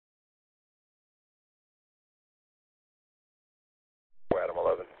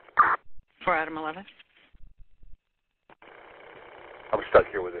For Adam 11. I'm stuck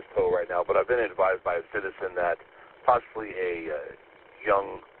here with this tow right now, but I've been advised by a citizen that possibly a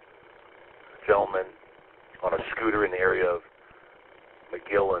young gentleman on a scooter in the area of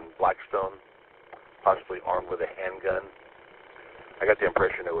McGill and Blackstone, possibly armed with a handgun. I got the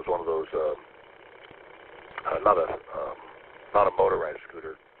impression it was one of those, not a motorized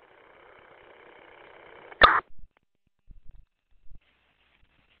scooter.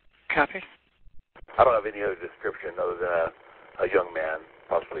 Copy. I don't have any other description other than a young man,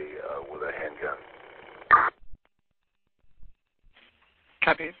 possibly with a handgun.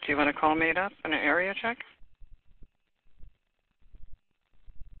 Copy. Do you want to call me up on an area check?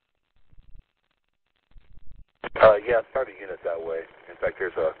 Yeah, start a unit that way. In fact,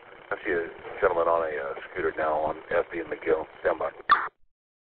 I see a gentleman on a scooter now on FB and McGill. Stand by.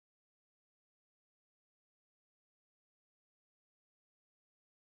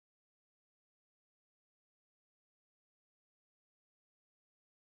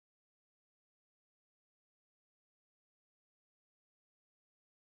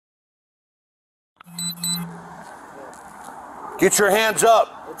 Get your hands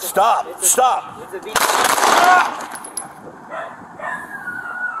up. Stop. Stop. Ah!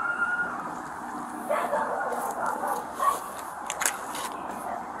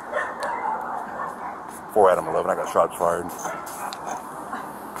 4 Adam 11. I got shots fired.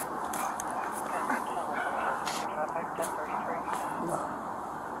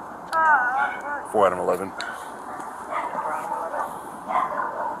 Adam 11.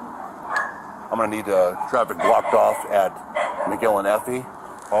 I'm going to need traffic blocked off at McGill and Effie.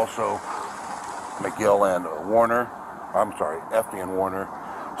 Also, McGill and Warner. I'm sorry, Effie and Warner.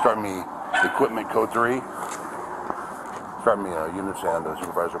 Start me equipment code 3. Start me units and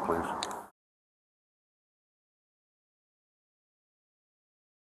supervisor, please.